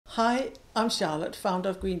Hi, I'm Charlotte, founder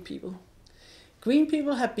of Green People. Green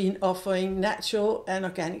People have been offering natural and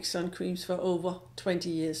organic sun creams for over 20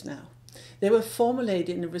 years now. They were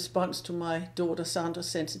formulated in response to my daughter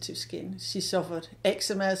Sandra's sensitive skin. She suffered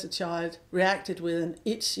eczema as a child, reacted with an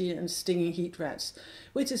itchy and stinging heat rash,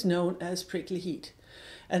 which is known as prickly heat.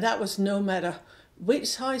 And that was no matter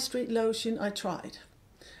which high street lotion I tried.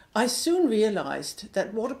 I soon realized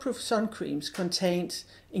that waterproof sun creams contained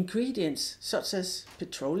ingredients such as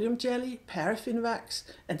petroleum jelly, paraffin wax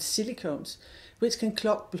and silicones, which can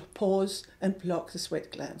clog pores and block the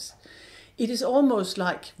sweat glands. It is almost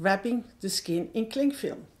like wrapping the skin in cling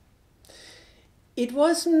film. It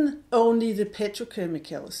wasn't only the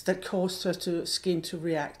petrochemicals that caused her skin to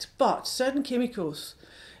react, but certain chemicals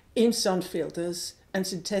in sun filters and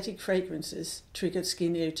synthetic fragrances triggered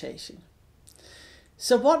skin irritation.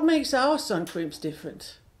 So what makes our sun creams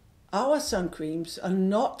different? Our sun creams are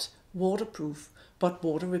not waterproof, but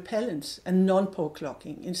water repellent and non-pore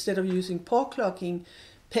clogging. Instead of using pore clogging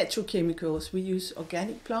petrochemicals, we use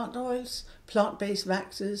organic plant oils, plant-based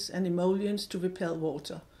waxes and emollients to repel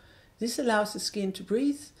water. This allows the skin to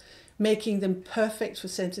breathe, making them perfect for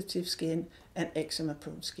sensitive skin and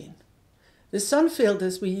eczema-prone skin. The sun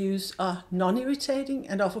filters we use are non-irritating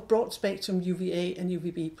and offer broad-spectrum UVA and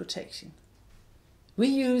UVB protection. We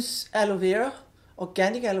use aloe vera,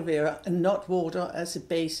 organic aloe vera, and not water as a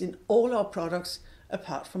base in all our products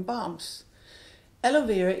apart from balms. Aloe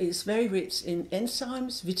vera is very rich in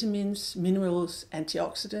enzymes, vitamins, minerals,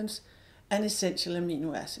 antioxidants, and essential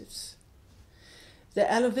amino acids.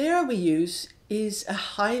 The aloe vera we use is a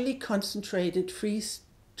highly concentrated,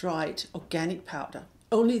 freeze-dried organic powder.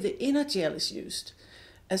 Only the inner gel is used,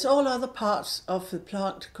 as all other parts of the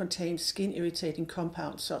plant contain skin-irritating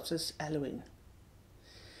compounds such as aloin.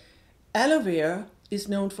 Aloe vera is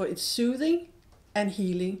known for its soothing and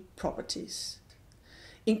healing properties.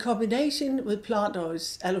 In combination with plant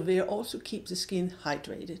oils, aloe vera also keeps the skin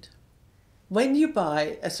hydrated. When you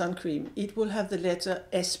buy a sun cream, it will have the letter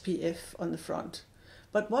SPF on the front.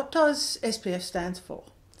 But what does SPF stand for?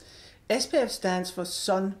 SPF stands for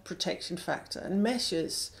Sun Protection Factor and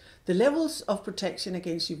measures the levels of protection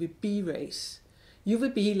against UVB rays.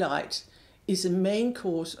 UVB light is the main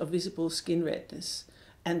cause of visible skin redness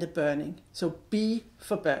and the burning, so B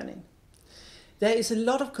for burning. There is a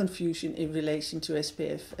lot of confusion in relation to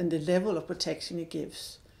SPF and the level of protection it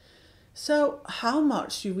gives. So how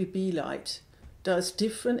much UVB light does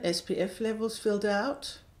different SPF levels filter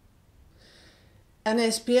out? An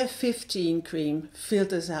SPF 15 cream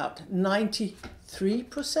filters out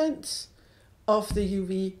 93% of the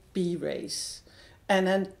UVB rays, and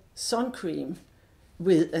a sun cream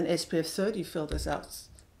with an SPF 30 filters out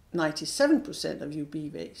 97% of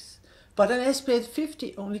UV rays, but an SPF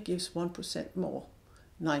 50 only gives 1% more,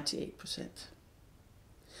 98%.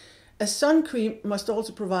 A sun cream must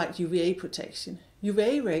also provide UVA protection.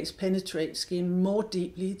 UVA rays penetrate skin more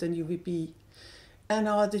deeply than UVB and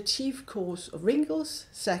are the chief cause of wrinkles,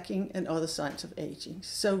 sagging and other signs of aging.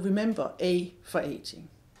 So remember A for aging.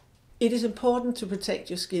 It is important to protect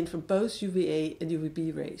your skin from both UVA and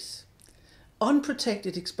UVB rays.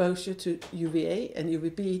 Unprotected exposure to UVA and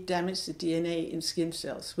UVB damage the DNA in skin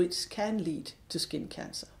cells, which can lead to skin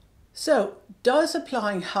cancer. So, does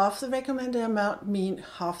applying half the recommended amount mean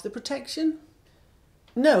half the protection?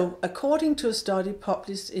 No, according to a study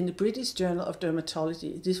published in the British Journal of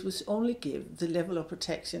Dermatology, this will only give the level of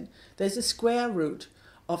protection. There's a square root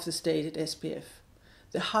of the stated SPF.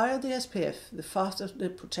 The higher the SPF, the faster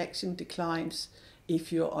the protection declines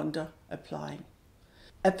if you're under applying.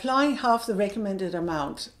 Applying half the recommended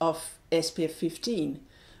amount of SPF 15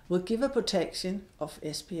 will give a protection of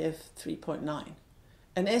SPF 3.9.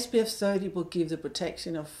 And SPF 30 will give the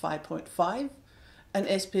protection of 5.5, and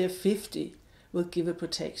SPF 50 will give a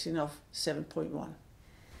protection of 7.1.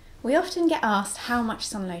 We often get asked how much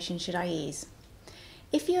sun lotion should I use.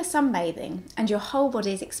 If you are sunbathing and your whole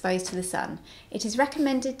body is exposed to the sun, it is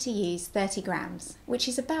recommended to use 30 grams, which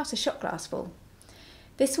is about a shot glass full.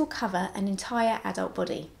 This will cover an entire adult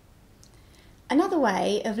body. Another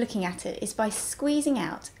way of looking at it is by squeezing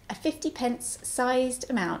out a 50p sized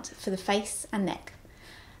amount for the face and neck,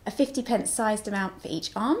 a 50p sized amount for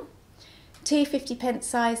each arm, two 50p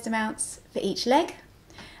sized amounts for each leg,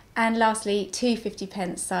 and lastly 2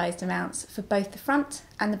 50p sized amounts for both the front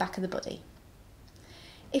and the back of the body.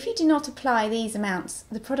 If you do not apply these amounts,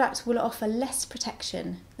 the product will offer less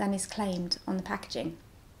protection than is claimed on the packaging.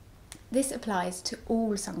 This applies to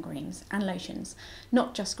all sun creams and lotions,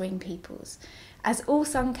 not just Green People's, as all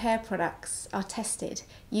sun care products are tested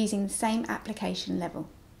using the same application level.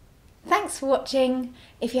 Thanks for watching.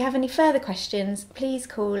 If you have any further questions, please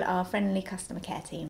call our friendly customer care team.